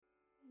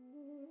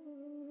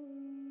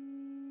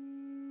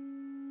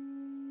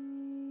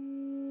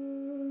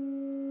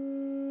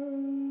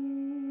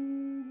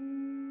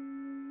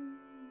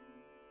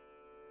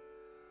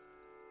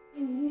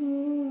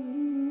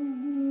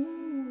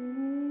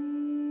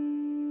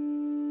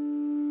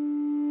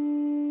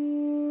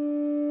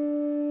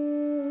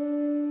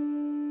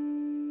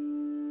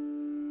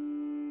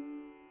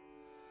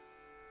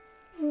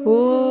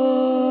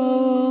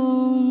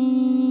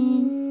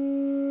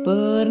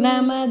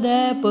पूर्णमद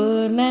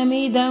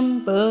पूर्णमिदं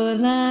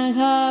पूर्णाः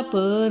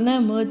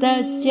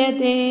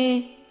पूर्णमुदच्यते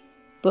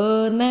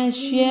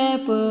पूर्णस्य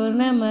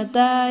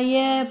पूर्णमताय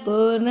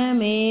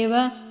पूर्णमेव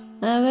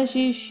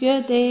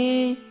अवशिष्यते।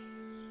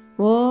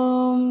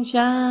 ॐ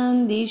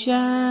शान्ति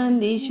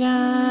शान्ति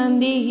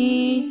शान्तिः।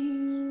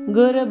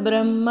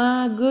 गुरुब्रह्मा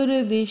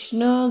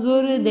गुरुविष्णु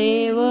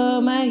गुरुदेवो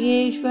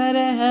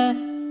महेश्वरः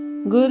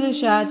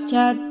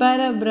गुरुसाक्षात्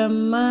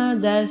परब्रह्म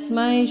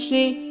तस्मै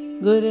श्री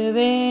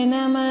गुरुवे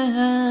नमः।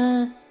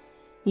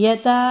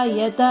 यथा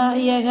यथा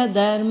यः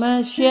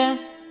धर्मस्य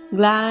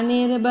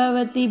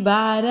ग्लानिर्भवति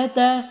भारत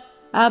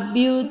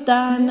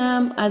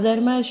अभ्युत्थानम्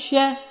अधर्मस्य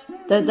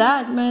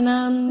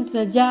तदात्मनां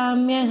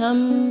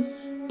सृजाम्यहम्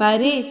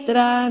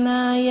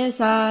परित्राणाय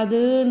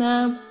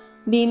साधूनां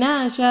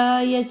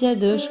विनाशाय च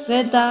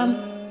दुष्कृतां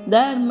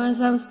धर्म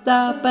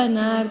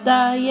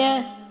संस्थापनार्थाय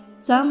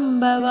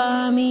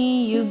संभवामि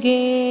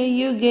युगे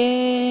युगे।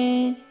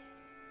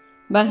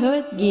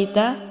 Bhagavad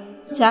Gita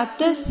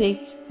Chapter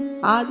 6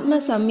 Atma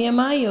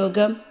Samyama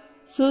Yogam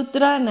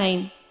Sutra 9.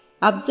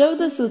 Observe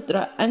the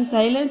sutra and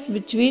silence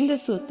between the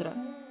sutra.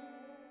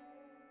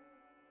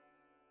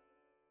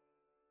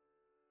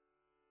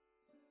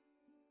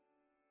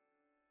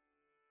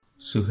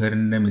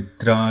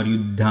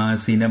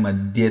 सुहर्णमित्रार्युद्धासिन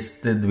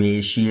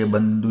मध्यस्थद्वेष्य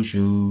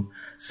बन्धुषु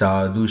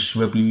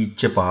साधुष्वपि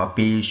च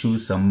पापेषु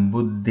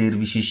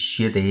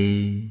सम्बुद्धिर्विशिष्यते।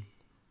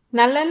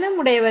 நல்லெண்ணம்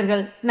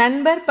உடையவர்கள்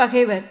நண்பர்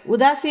பகைவர்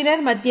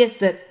உதாசீனர்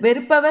மத்தியஸ்தர்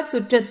வெறுப்பவர்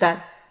சுற்றத்தார்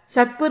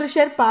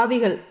சத்புருஷர்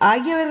பாவிகள்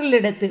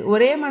ஆகியவர்களிடத்து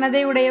ஒரே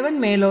மனதை உடையவன்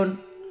மேலோன்.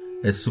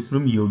 A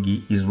supreme yogi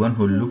is one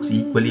who looks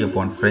equally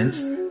upon friends,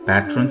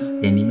 patrons,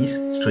 enemies,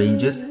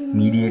 strangers,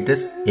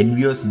 mediators,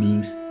 envious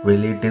beings,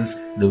 relatives,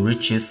 the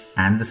riches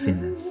and the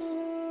sinners.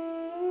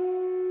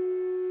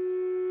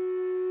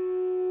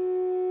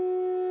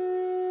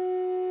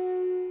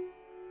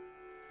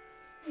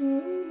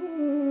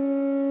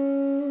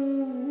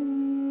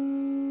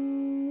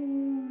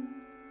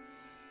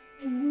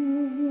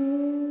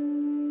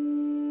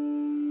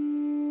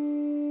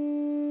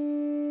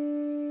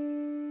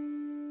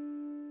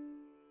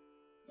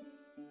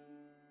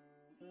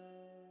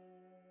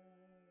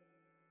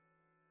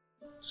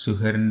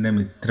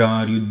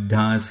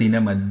 सुहर्णमित्रार्युद्धासिन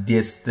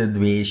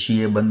मध्यस्थद्वेष्य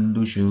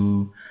बन्धुषु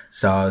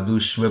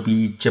साधुष्वपि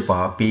च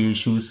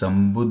पापेषु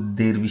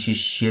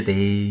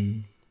सम्बुद्धिर्विशिष्यते।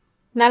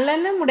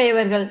 நல்லெண்ணம்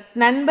உடையவர்கள்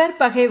நண்பர்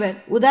பகைவர்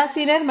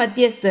உதாசீனர்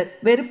மத்தியஸ்தர்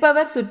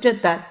வெறுப்பவர்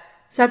சுற்றத்தார்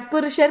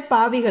சத்புருஷர்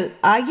பாவிகள்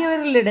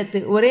ஆகியவர்களிடத்து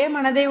ஒரே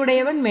மனதை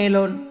உடையவன்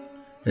மேலோன்.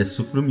 A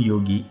supreme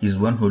yogi is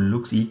one who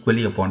looks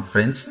equally upon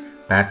friends,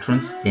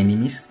 patrons,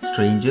 enemies,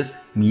 strangers,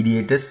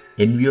 mediators,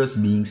 envious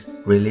beings,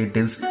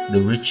 relatives,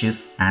 the riches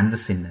and the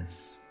sinners.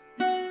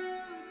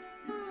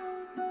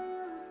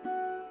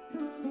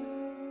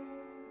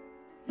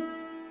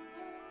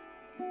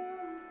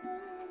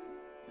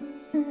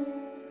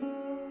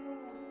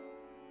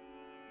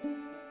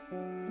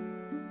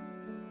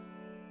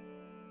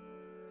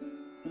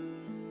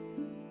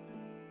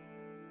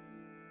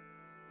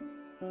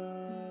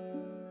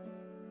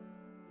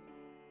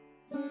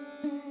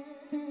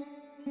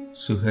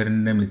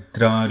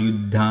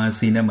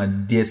 सुहर्णमित्रार्युद्धासिन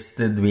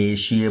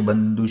मध्यस्थद्वेष्य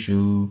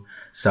बन्धुषु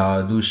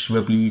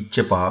साधुष्वपि च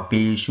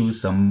पापेषु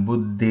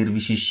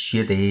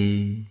सम्बुद्धिर्विशिष्यते।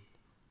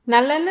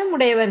 நல்லெண்ணம்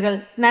உடையவர்கள்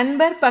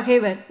நண்பர்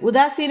பகைவர்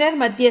உதாசீனர்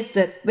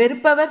மத்தியஸ்தர்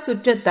வெறுப்பவர்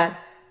சுற்றத்தார்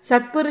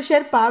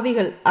சத்புருஷர்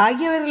பாவிகள்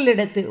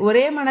ஆகியவர்களிடத்து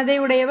ஒரே மனதை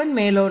உடையவன்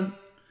மேலோன்.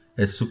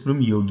 A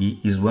supreme yogi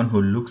is one who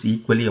looks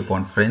equally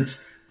upon friends,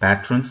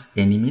 patrons,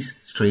 enemies,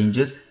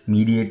 strangers,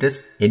 mediators,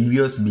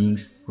 envious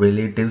beings,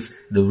 relatives,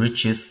 the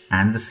riches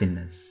and the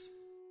sinners.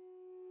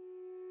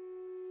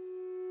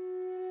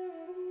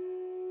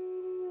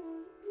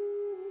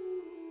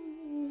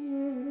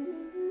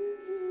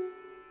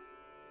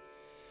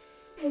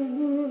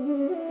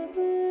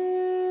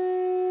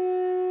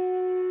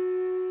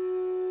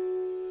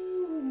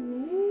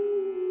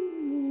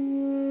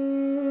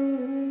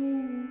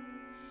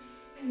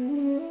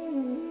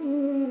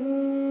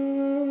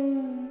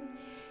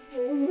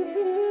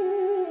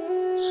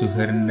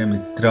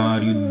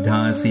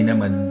 सुहर्णमित्रार्युद्धासिन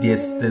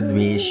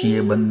मध्यस्थद्वेष्य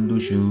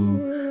बन्धुषु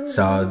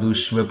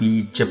साधुष्वपि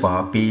च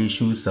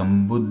पापेषु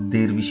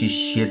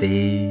सम्बुद्धिर्विशिष्यते।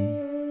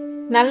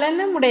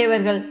 நல்லெண்ணம்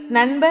உடையவர்கள்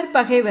நண்பர்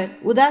பகைவர்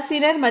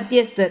உதாசீனர்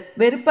மத்தியஸ்தர்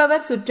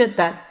வெறுப்பவர்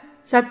சுற்றத்தார்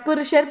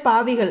சத்புருஷர்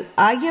பாவிகள்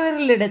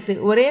ஆகியவர்களிடத்து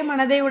ஒரே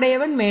மனதை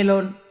உடையவன்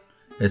மேலோன்.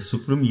 A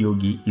supreme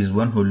yogi is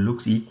one who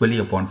looks equally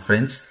upon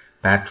friends,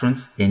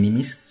 patrons,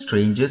 enemies,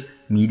 strangers,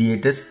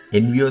 mediators,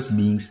 envious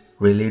beings,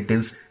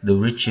 relatives, the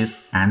riches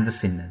and the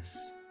sinners.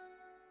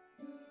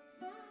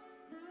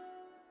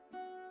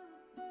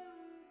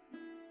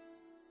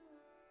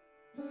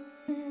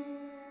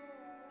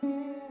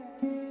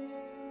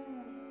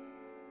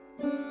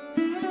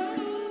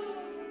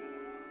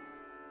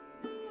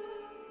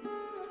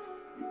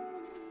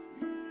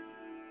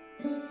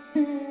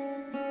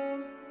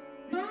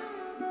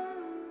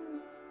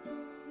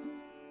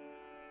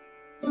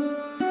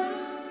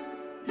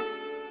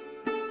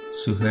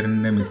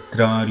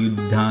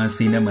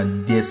 सुहर्णमित्रार्युद्धासिन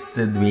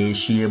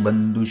मध्यस्थद्वेष्य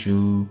बन्धुषु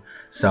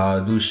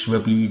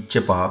साधुष्वपीच्च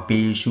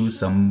पापेषु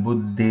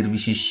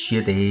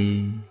सम्बुद्धिर्विशिष्यते.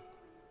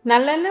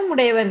 நல்லெண்ணம்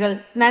உடையவர்கள்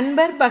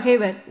நண்பர்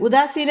பகைவர்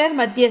உதாசீனர்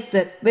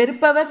மத்தியஸ்தர்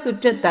வெறுப்பவர்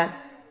சுற்றத்தார்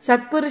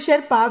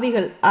சத்புருஷர்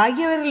பாவிகள்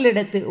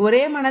ஆகியவர்களிடத்து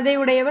ஒரே மனதை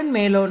உடையவன்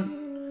மேலோன்.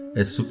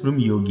 A supreme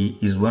yogi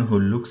is one who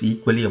looks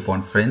equally upon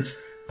friends,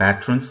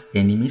 patrons,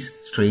 enemies,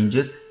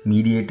 strangers,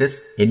 mediators,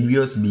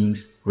 envious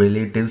beings,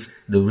 relatives,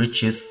 the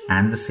riches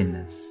and the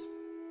sinners.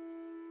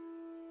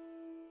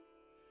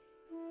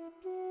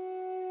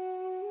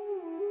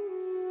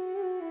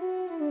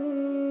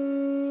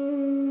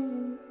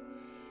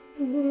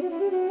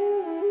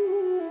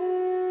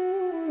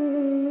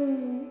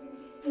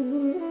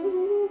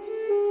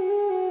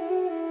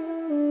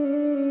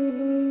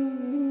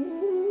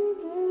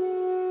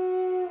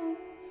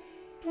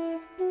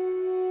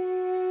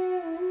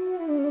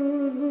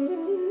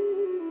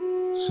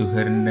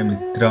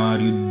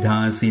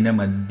 सुहर्णमित्रार्युद्धासिन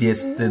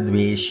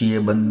मध्यस्थद्वेष्य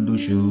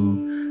बन्धुषु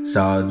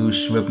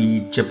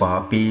साधुष्वपीच्च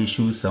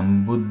पापेषु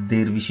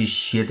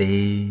सम्बुद्धिर्विशिष्यते.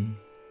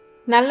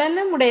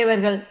 நல்லெண்ணம்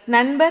உடையவர்கள்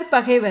நண்பர்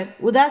பகைவர்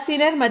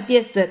உதாசீனர்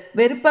மத்தியஸ்தர்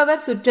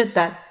வெறுப்பவர்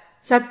சுற்றத்தார்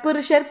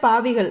சத்புருஷர்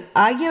பாவிகள்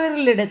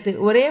ஆகியவர்களிடத்து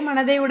ஒரே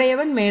மனதை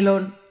உடையவன்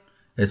மேலோன்.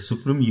 A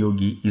supreme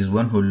yogi is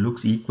one who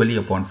looks equally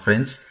upon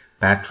friends,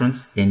 patrons,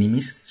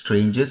 enemies,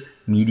 strangers,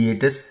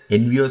 mediators,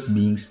 envious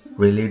beings,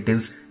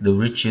 relatives, the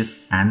riches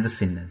and the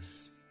sinners.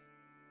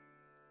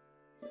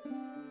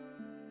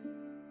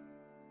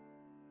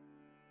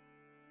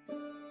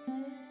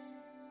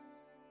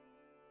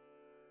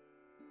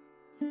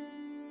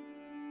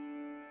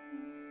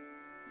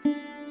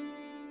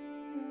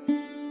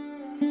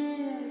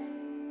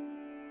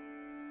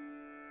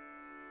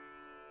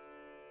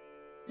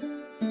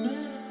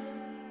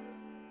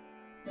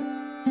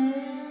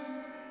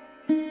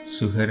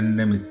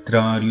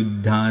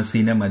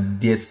 सुहर्णमित्रार्युद्धासिन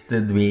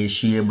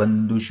मध्यस्थद्वेष्य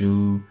बन्धुषु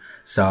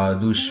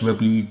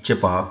साधुष्वपीच्च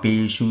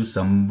पापेषु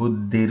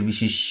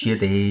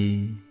सम्बुद्धिर्विशिष्यते.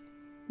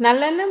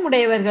 நல்லெண்ணம்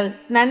உடையவர்கள்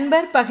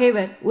நண்பர்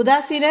பகைவர்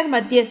உதாசீனர்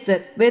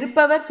மத்தியஸ்தர்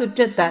வெறுப்பவர்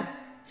சுற்றத்தார்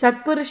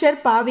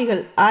சத்புருஷர்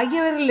பாவிகள்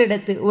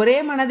ஆகியவர்களிடத்து ஒரே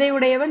மனதை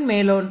உடையவன்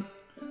மேலோன்.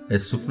 A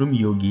supreme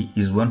yogi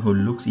is one who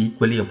looks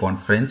equally upon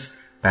friends,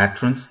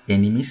 patrons,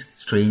 enemies,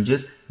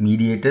 strangers,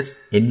 mediators,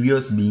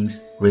 envious beings,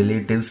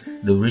 relatives,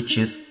 the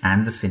riches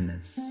and the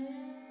sinners.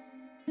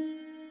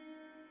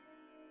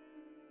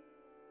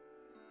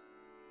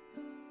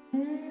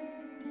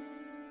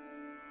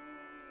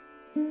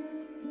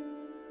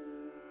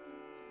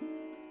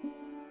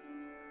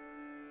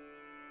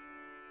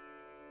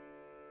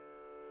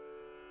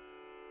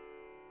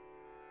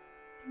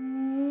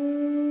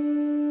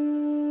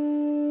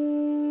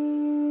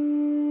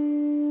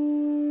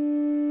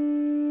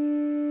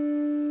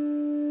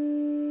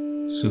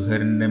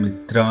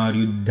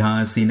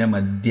 सुहर्णमित्रार्युद्धासिन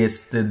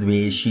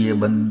मध्यस्थद्वेष्य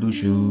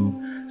बन्धुषु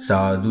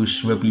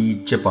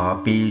साधुष्वपीच्च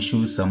पापेषु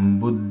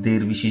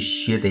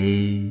सम्बुद्धिर्विशिष्यते.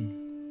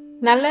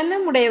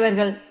 நல்லெண்ணம்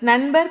உடையவர்கள்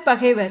நண்பர்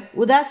பகைவர்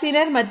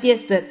உதாசீனர்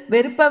மத்தியஸ்தர்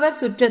வெறுப்பவர்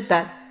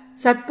சுற்றத்தார்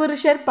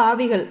சத்புருஷர்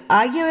பாவிகள்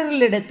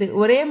ஆகியவர்களிடத்து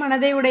ஒரே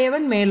மனதை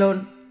உடையவன் மேலோன்.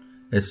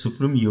 A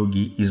supreme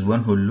yogi is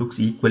one who looks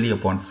equally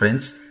upon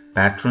friends,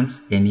 patrons,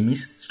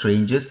 enemies,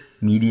 strangers,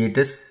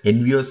 mediators,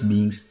 envious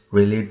beings,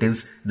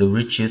 relatives, the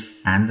riches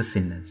and the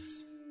sinners.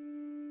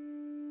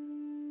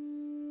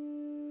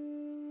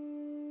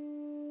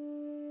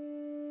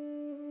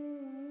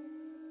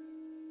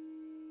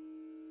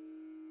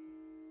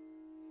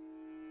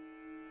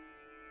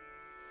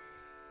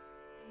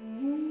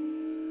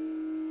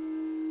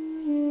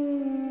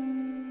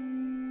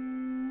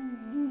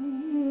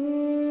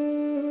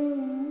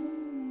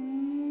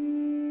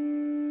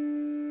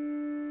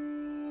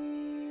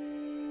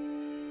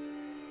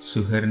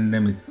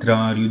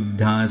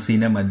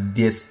 सुहर्णमित्रार्युद्धासिन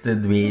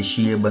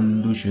मध्यस्थद्वेष्य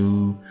बन्धुषु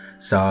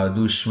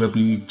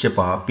साधुष्वपीच्च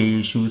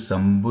पापेषु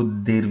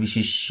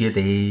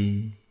सम्बुद्धिर्विशिष्यते.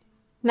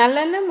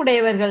 நல்லெண்ணம்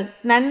உடையவர்கள்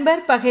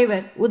நண்பர்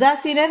பகைவர்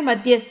உதாசீனர்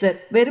மத்தியஸ்தர்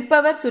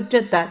வெறுப்பவர்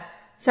சுற்றத்தார்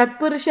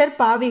சத்புருஷர்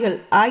பாவிகள்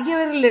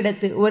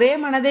ஆகியவர்களிடத்து ஒரே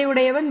மனதை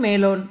உடையவன்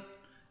மேலோன்.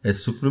 A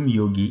supreme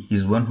yogi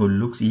is one who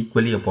looks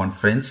equally upon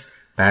friends,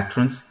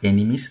 patrons,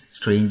 enemies,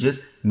 strangers,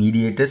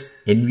 mediators,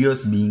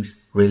 envious beings,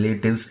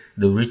 relatives,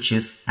 the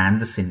riches and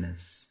the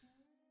sinners.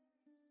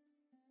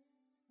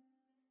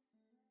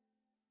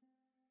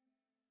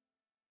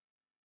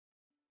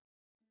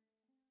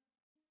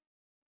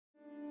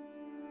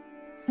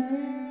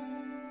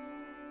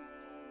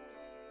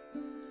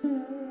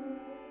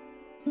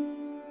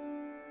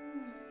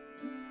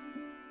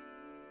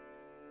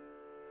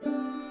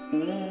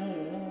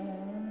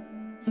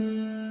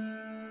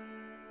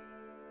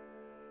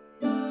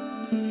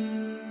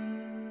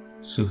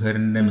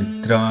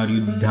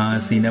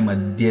 सुहर्णमित्रार्युद्धासिन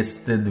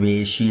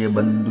मध्यस्थद्वेष्य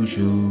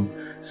बन्धुषु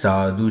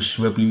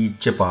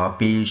साधुष्वपीच्च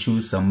पापेषु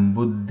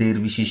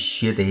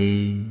सम्बुद्धिर्विशिष्यते.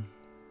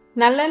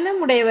 நல்லெண்ணம்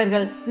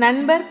உடையவர்கள்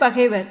நண்பர்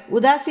பகைவர்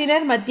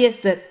உதாசீனர்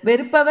மத்தியஸ்தர்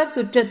வெறுப்பவர்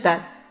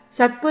சுற்றத்தார்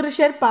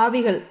சத்புருஷர்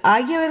பாவிகள்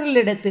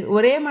ஆகியவர்களிடத்து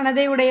ஒரே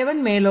மனதை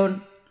உடையவன் மேலோன்.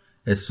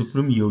 A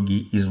supreme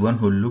yogi is one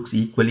who looks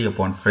equally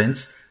upon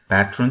friends,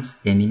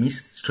 patrons, enemies,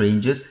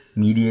 strangers,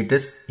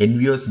 mediators,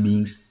 envious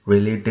beings,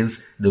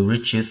 relatives, the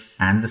riches,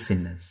 and the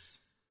sinners.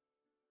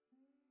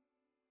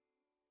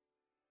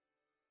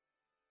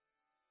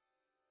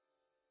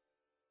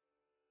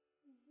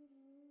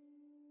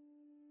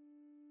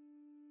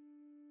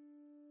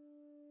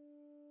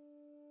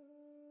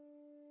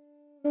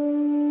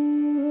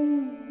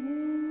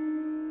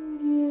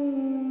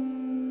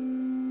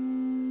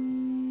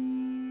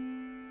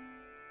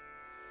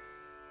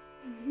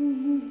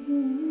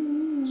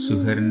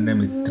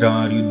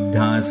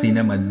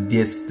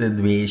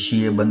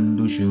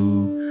 सुहर्णमित्रार्युद्धासिनमध्यस्तद्वेष्यबन्धुषु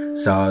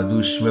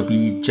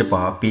साधुष्वपीच्च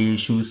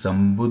पापेषु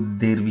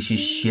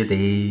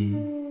சம்புத்திர்விசிஷ்யதே.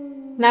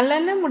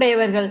 நல்லெண்ணம்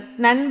உடையவர்கள்,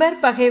 நண்பர்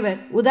பகைவர்,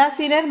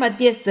 உதாசீனர்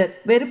மத்தியஸ்தர்,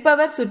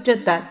 வெறுப்பவர்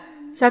சுற்றத்தார்,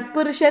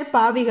 சத்புருஷர்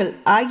பாவிகள்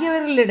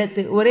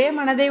ஆகியவர்களிடத்து ஒரே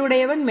மனதை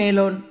உடையவன்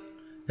மேலோன்.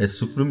 A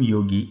supreme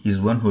yogi is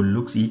one who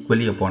looks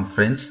equally upon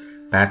friends,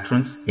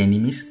 patrons,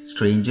 enemies,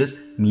 strangers,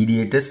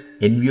 mediators,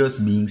 envious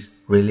beings,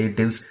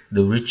 relatives,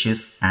 the riches,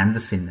 and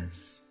the sinners.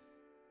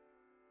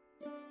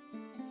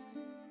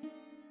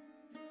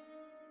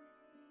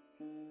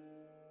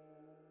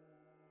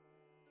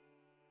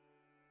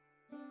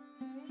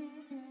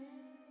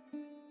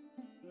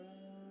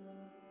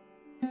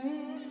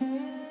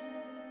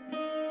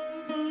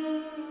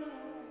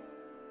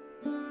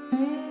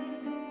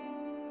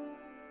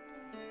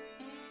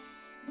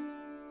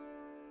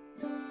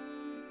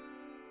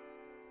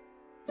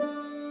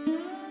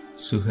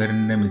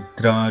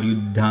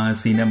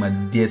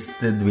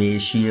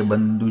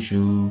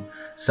 सुहर्णमित्रार्युद्धासिनमध्यस्तद्वेष्यबन्धुषु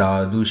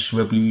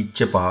साधुष्वपीच्च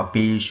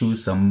पापेषु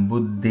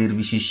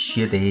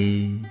சம்புத்திர்விசிஷ்யதே.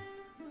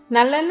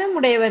 நல்லெண்ணம்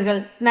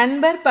உடையவர்கள்,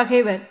 நண்பர்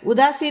பகைவர்,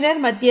 உதாசீனர்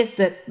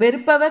மத்தியஸ்தர்,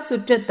 வெறுப்பவர்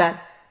சுற்றத்தார்,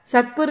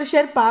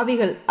 சத்புருஷர்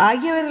பாவிகள்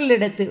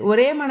ஆகியவர்களிடத்து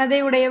ஒரே மனதை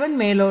உடையவன்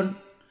மேலோன்.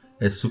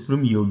 A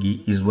supreme yogi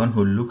is one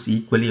who looks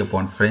equally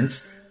upon friends,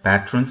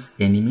 patrons,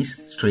 enemies,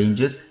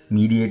 strangers,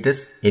 mediators,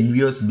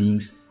 envious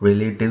beings,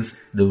 relatives,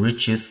 the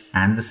riches,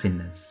 and the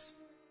sinners.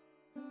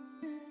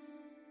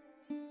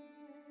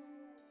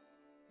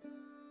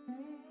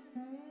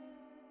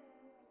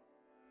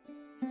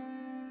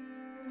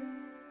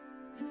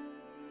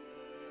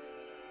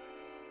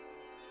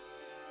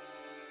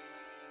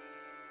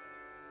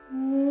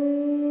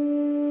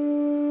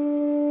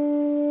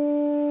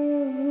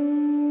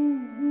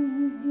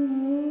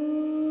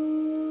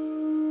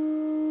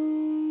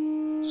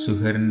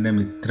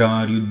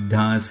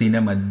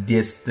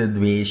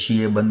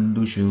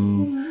 सुहर्णमित्रार्युद्धासिनमध्यस्तद्वेष्यबन्धुषु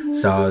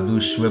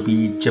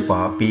साधुष्वपीच्च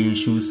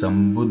पापेषु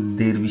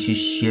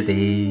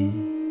சம்புத்திர்விசிஷ்யதே.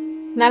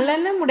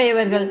 நல்லெண்ணம்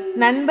உடையவர்கள்,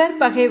 நண்பர்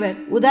பகைவர்,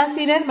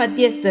 உதாசீனர்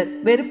மத்தியஸ்தர்,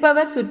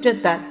 வெறுப்பவர்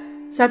சுற்றத்தார்,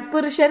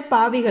 சத்புருஷர்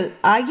பாவிகள்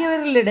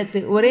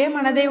ஆகியவர்களிடத்து ஒரே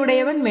மனதை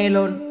உடையவன்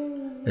மேலோன்.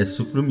 A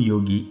supreme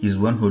yogi is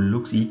one who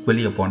looks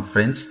equally upon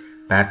friends,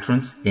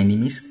 patrons,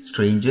 enemies,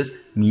 strangers,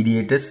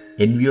 mediators,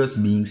 envious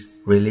beings,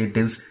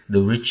 relatives,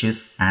 the riches,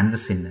 and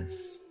the sinners.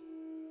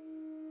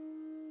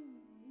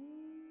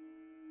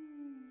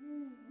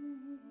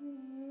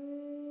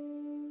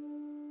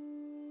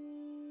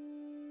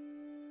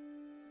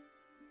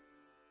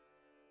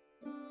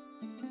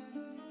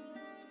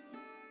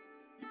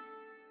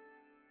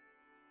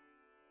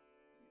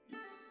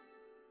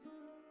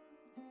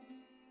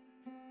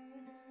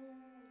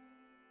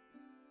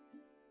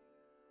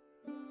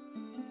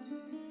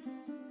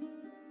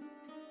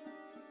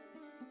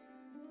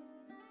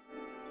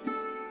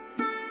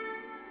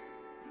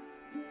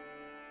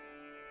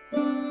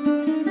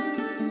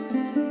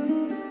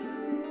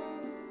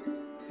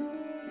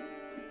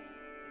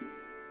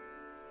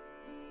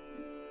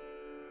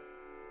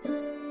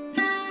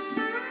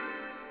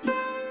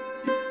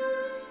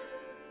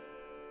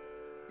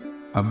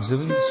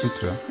 Observing the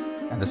sutra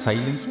and the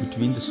silence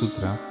between the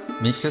sutra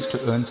makes us to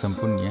earn some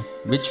punya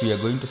which we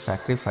are going to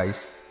sacrifice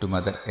to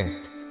Mother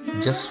Earth.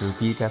 Just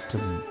repeat after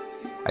me.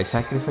 I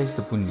sacrifice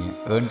the punya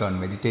earned on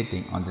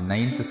meditating on the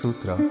 9th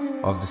sutra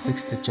of the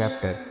 6th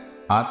chapter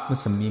Atma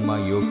Samyama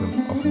Yogam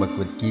of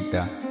Bhagavad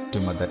Gita to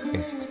Mother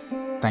Earth.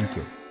 Thank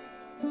you.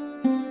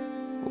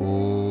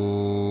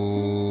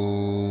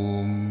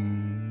 Om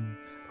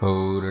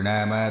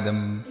Purnamadam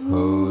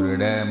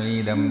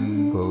Purnamidam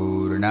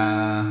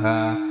Purnaha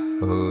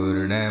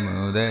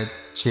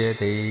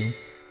Purnamudachyate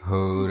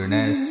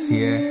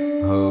Purnasya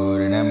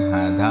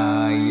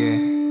Purnamhadaya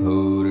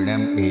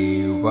Purnam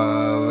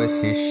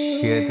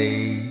Evavasishyate.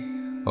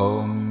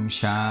 Om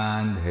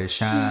Shandha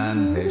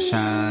Shandha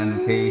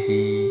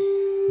Shantehi.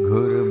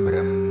 Guru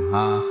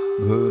Brahma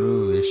Guru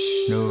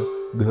Vishnu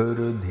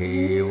Guru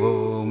Devo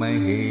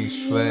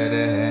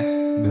Maheshwara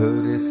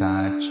Guru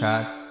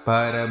Sakshat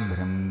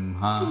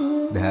Parabrahma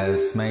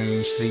Tasmai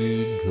Shri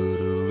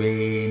Guruve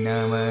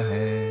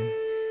Namaha.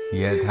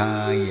 Yatha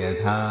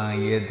yatha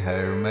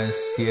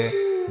yadharmasya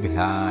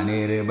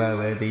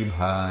glanirvavati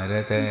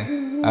bharata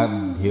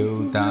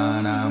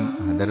abhyutanam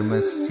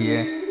adharmasya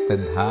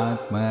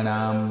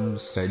tadhatmanam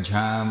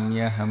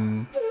srajamyaham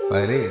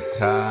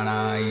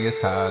paritranaya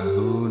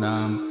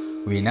sadhunam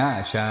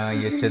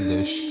vinashaya cha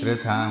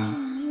dushkritam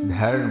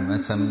dharma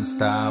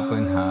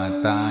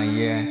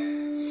samstapanhataya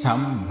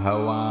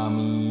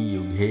Sambhavami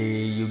Yughe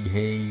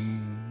Yughe.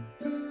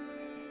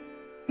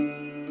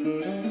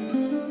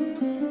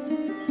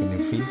 When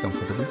you feel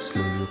comfortable,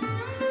 slowly open your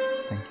eyes.